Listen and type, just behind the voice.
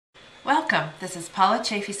Welcome. This is Paula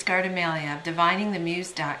Chafee-Scardamelia of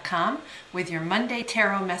DiviningTheMuse.com with your Monday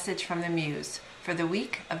Tarot message from the Muse for the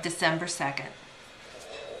week of December 2nd.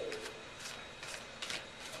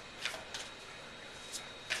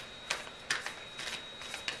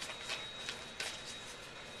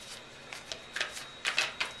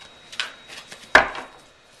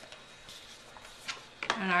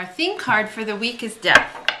 And our theme card for the week is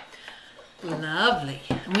Death. Lovely.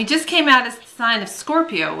 And we just came out as the sign of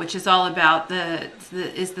Scorpio, which is all about the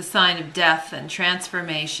sign of death and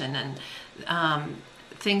transformation and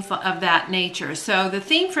things of that nature. So the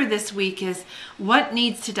theme for this week is what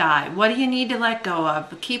needs to die? What do you need to let go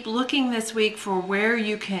of? Keep looking this week for where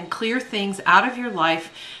you can clear things out of your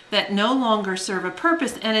life that no longer serve a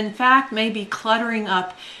purpose and in fact may be cluttering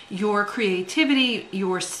up your creativity,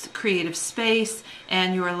 your creative space,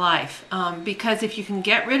 and your life. Because if you can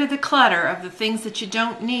get rid of the clutter of the things that you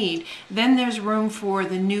don't need, then there's room for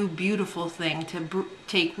the new beautiful thing to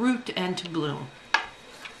take root and to bloom.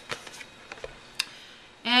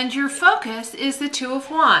 And your focus is the Two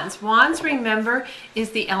of Wands. Wands, remember,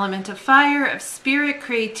 is the element of fire, of spirit,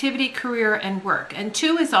 creativity, career, and work. And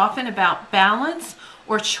two is often about balance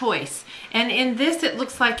or choice. And in this, it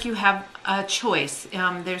looks like you have a choice.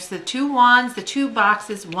 There's the two wands, the two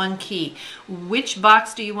boxes, one key. Which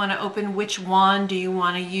box do you want to open? Which wand do you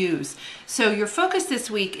want to use? So your focus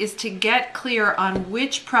this week is to get clear on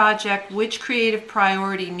which project, which creative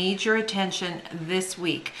priority needs your attention this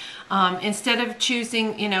week. Instead of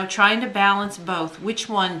choosing, trying to balance both, which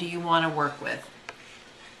one do you want to work with?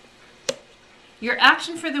 Your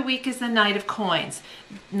action for the week is the Knight of Coins.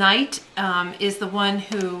 Knight is the one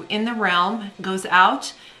who, in the realm, goes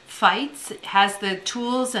out, fights, has the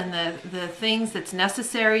tools and the things that's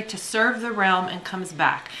necessary to serve the realm and comes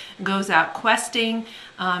back. Goes out questing,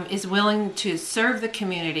 is willing to serve the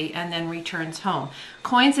community, and then returns home.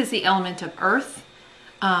 Coins is the element of earth.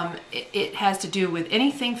 It has to do with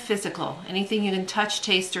anything physical, anything you can touch,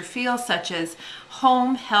 taste, or feel, such as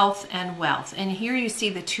home, health, and wealth. And here you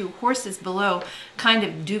see the two horses below kind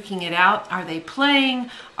of duking it out. Are they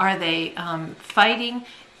playing? Are they fighting?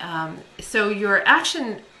 So your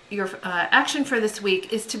action for this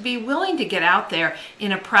week is to be willing to get out there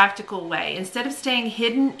in a practical way. Instead of staying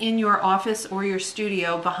hidden in your office or your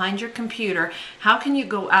studio behind your computer, how can you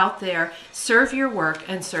go out there, serve your work,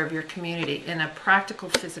 and serve your community in a practical,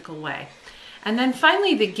 physical way? And then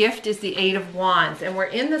finally, the gift is the Eight of Wands. And we're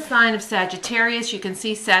in the sign of Sagittarius. You can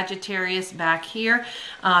see Sagittarius back here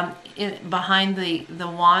behind the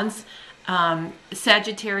wands.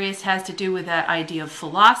 Sagittarius has to do with that idea of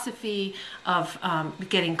philosophy, of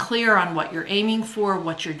getting clear on what you're aiming for,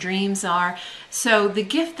 what your dreams are. So the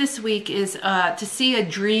gift this week is to see a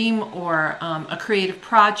dream or a creative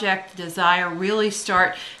project, desire really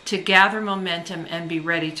start to gather momentum and be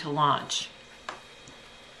ready to launch.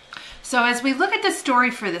 So as we look at the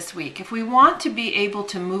story for this week, if we want to be able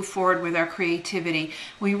to move forward with our creativity,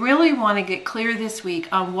 we really want to get clear this week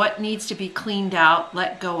on what needs to be cleaned out,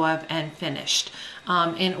 let go of, and finished.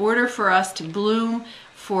 In order for us to bloom,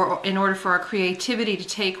 in order for our creativity to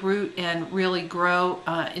take root and really grow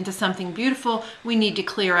into something beautiful, we need to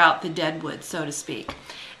clear out the dead wood, so to speak.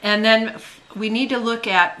 And then we need to look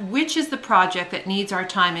at which is the project that needs our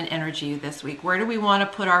time and energy this week. Where do we want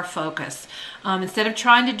to put our focus? Instead of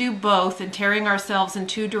trying to do both and tearing ourselves in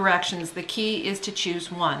two directions, the key is to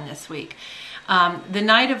choose one this week. The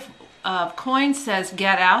Knight of Coins says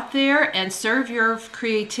get out there and serve your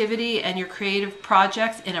creativity and your creative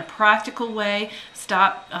projects in a practical way.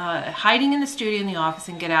 Stop hiding in the studio, in the office,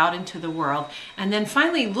 and get out into the world. And then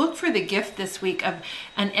finally, look for the gift this week of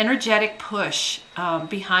an energetic push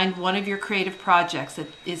behind one of your creative projects that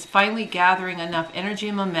is finally gathering enough energy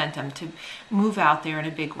and momentum to move out there in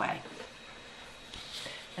a big way.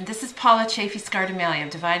 And this is Paula Chafee-Scardamelia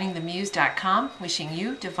of DiviningTheMuse.com, wishing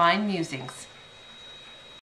you divine musings.